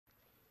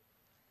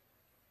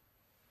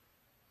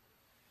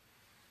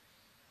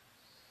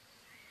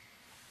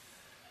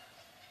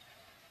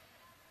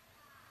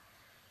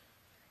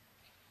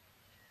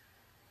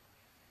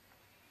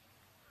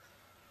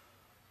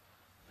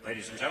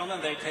Ladies and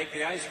gentlemen, they take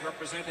the ice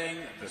representing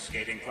the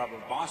Skating Club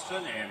of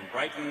Boston in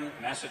Brighton,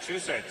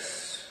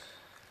 Massachusetts.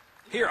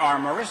 Here are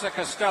Marissa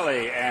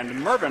Castelli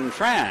and Mervin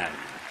Tran.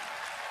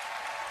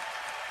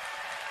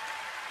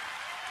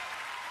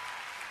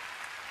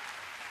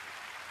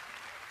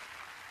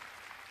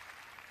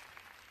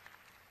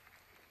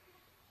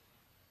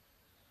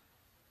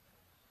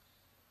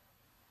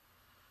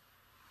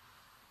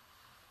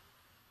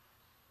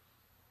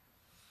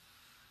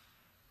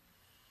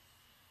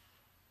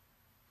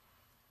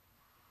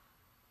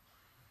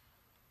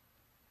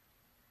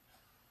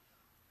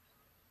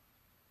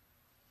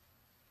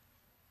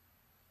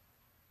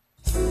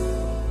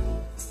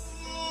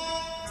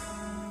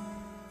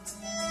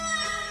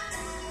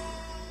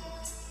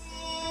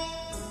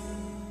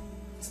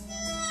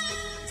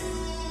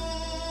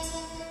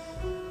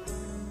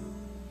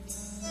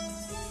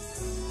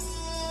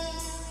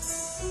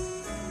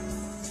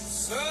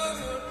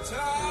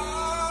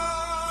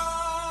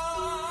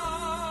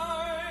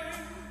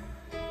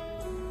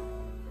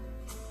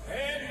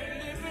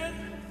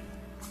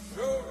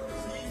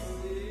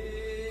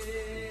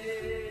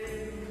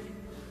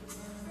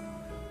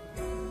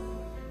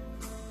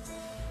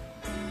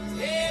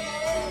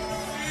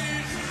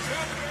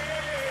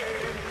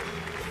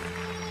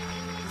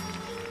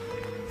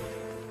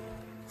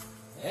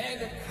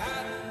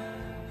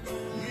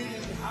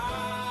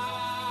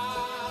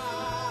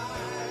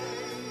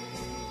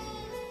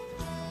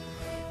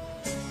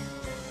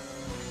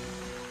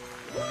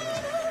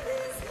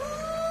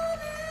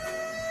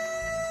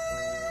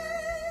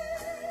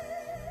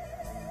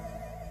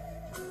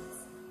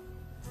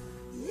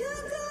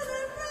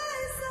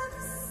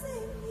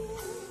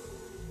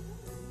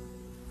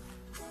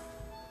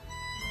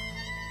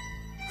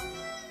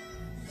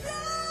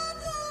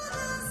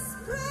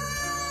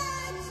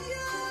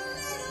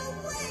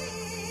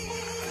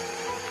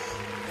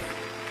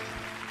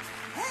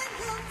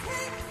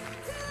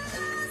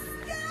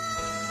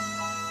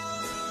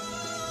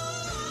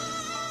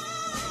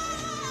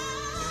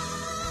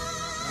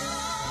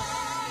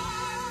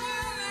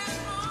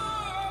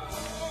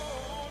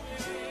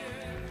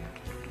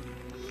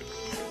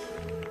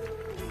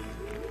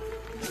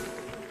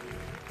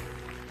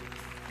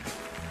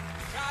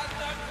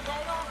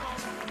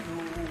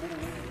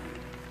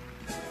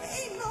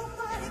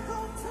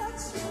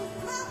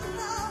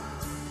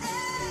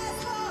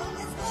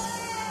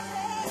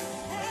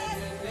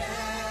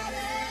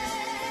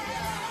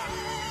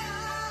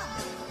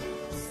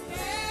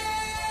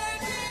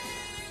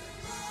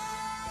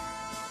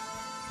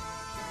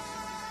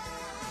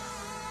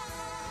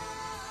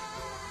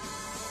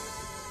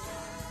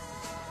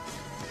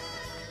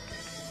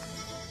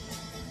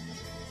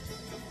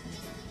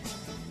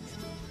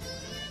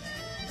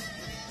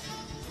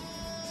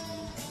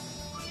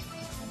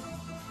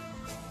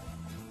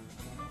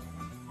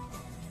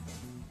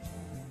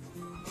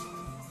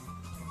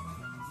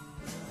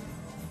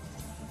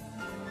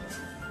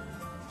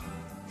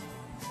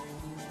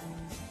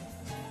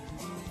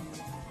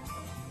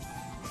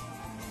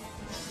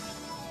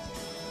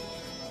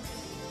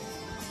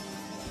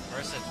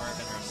 Marissa and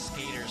Mervin are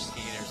skaters.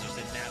 There's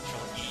a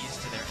natural ease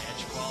to their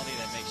edge quality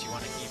that makes you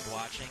want to keep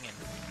watching, and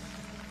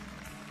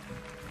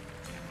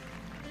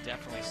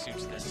definitely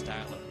suits this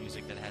style of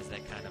music that has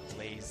that kind of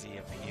lazy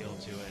appeal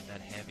to it,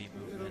 that heavy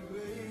movement.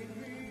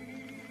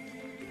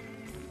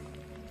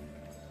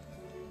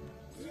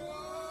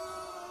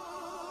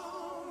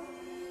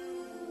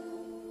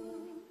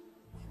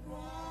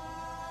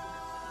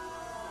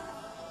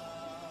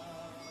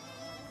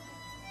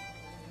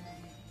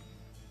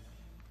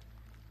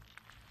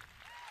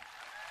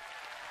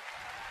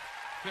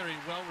 Very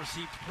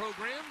well-received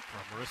program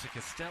from Marissa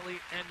Castelli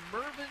and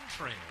Mervin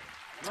Tran.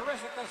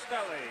 Marissa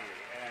Castelli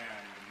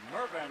and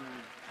Mervin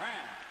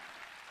Tran.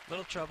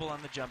 Little trouble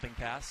on the jumping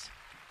pass,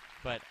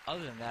 but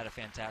other than that, a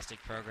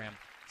fantastic program.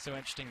 So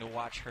interesting to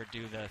watch her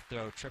do the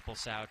throw triple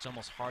sow. It's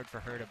almost hard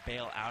for her to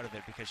bail out of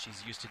it because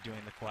she's used to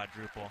doing the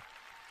quadruple.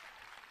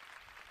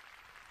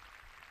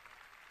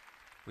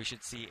 We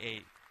should see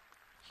a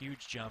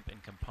huge jump in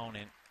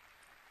component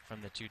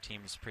from the two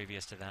teams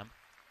previous to them.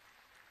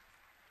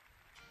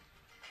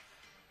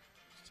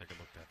 Take a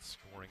look at that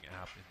scoring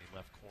app in the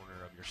left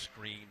corner of your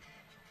screen.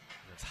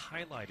 When it's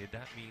highlighted,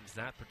 that means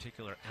that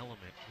particular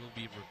element will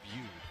be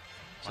reviewed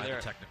by the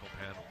technical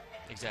panel.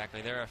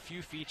 Exactly. There are a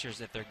few features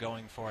that they're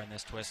going for in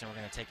this twist, and we're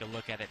going to take a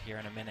look at it here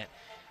in a minute.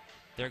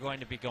 They're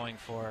going to be going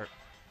for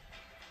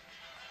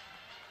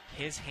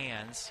his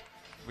hands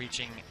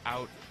reaching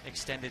out,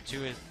 extended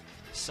to his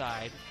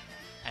side,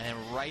 and then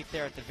right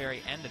there at the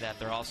very end of that,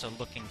 they're also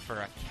looking for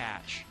a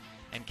catch.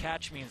 And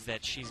catch means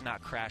that she's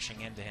not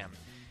crashing into him.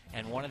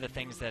 And one of the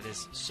things that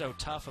is so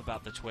tough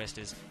about the twist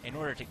is in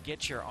order to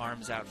get your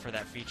arms out for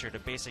that feature to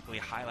basically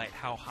highlight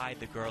how high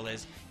the girl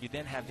is, you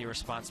then have the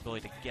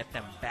responsibility to get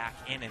them back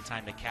in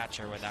time to catch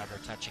her without her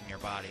touching your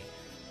body.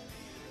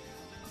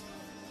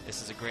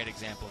 This is a great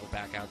example of a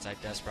back outside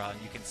desperado,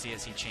 and you can see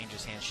as he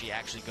changes hands, she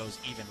actually goes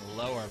even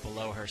lower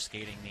below her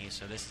skating knee,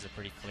 so this is a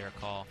pretty clear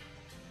call.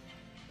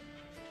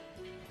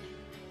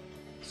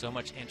 So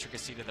much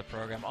intricacy to the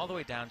program, all the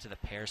way down to the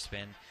pair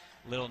spin,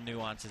 little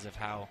nuances of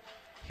how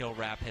he'll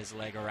wrap his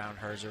leg around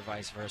hers or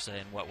vice versa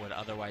in what would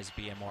otherwise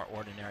be a more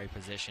ordinary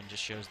position.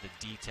 Just shows the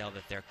detail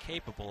that they're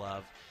capable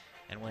of.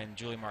 And when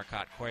Julie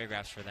Marcotte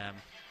choreographs for them,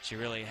 she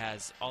really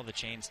has all the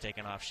chains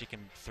taken off. She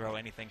can throw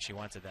anything she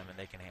wants at them, and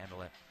they can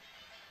handle it.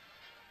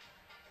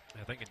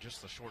 I think in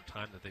just the short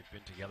time that they've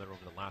been together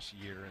over the last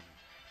year and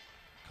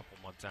a couple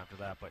months after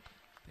that, but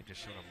they've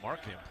just shown a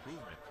marked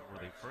improvement from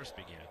where they first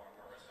began.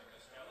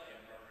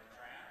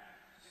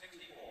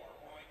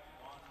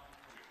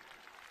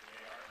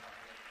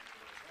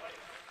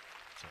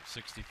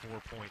 So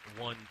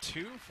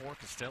 64.12 for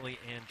Castelli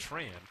and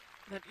Tran.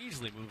 That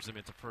easily moves them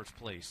into first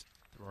place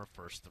through our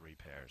first three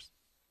pairs.